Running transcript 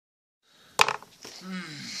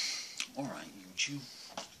Alright, YouTube.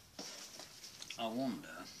 I wonder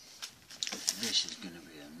if this is going to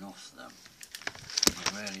be enough then.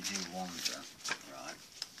 I really do wonder, right?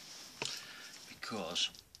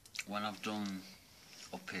 Because when I've done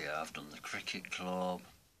up here, I've done the cricket club,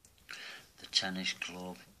 the tennis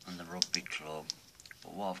club and the rugby club.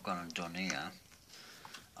 But what I've gone and done here,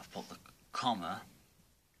 I've put the comma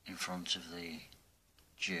in front of the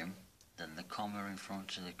gym, then the comma in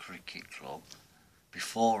front of the cricket club.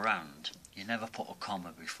 Beforehand, you never put a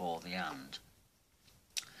comma before the and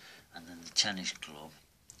then the tennis club,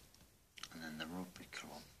 and then the rugby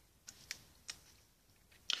club.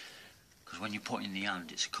 Because when you put in the and,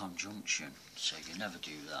 it's a conjunction, so you never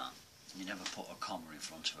do that. You never put a comma in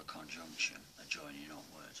front of a conjunction, a joining up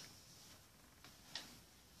word.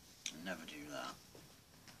 You never do that.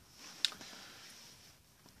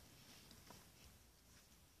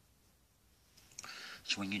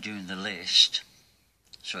 So when you're doing the list,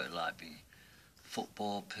 so it'd like be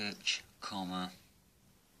football pitch, comma,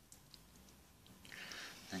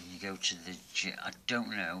 then you go to the gym. I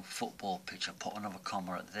don't know, football pitch, I put another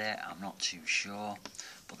comma at there, I'm not too sure.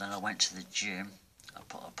 But then I went to the gym, I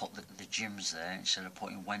put the gym's there, instead of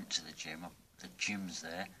putting went to the gym, the gym's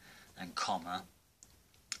there, then comma,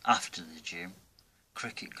 after the gym,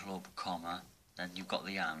 cricket club, comma, then you've got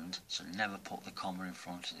the and, so never put the comma in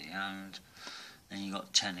front of the and. Then you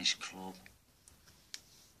got tennis club,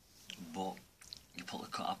 but you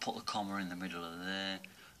I put the comma in the middle of there,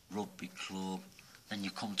 rugby club. Then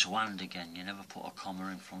you come to and again, you never put a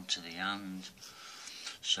comma in front of the and.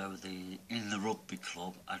 So in the rugby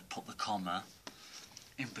club, I'd put the comma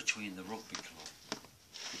in between the rugby club,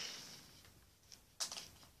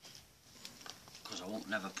 because I won't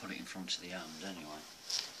never put it in front of the and anyway.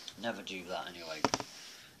 Never do that anyway.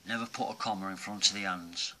 Never put a comma in front of the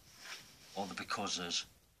ands or the becauses,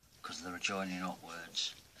 because they're joining up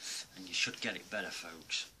words, and you should get it better,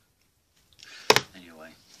 folks. Anyway,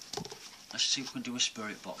 let's see if we can do a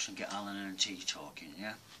spirit box and get Alan and T talking,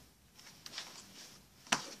 yeah?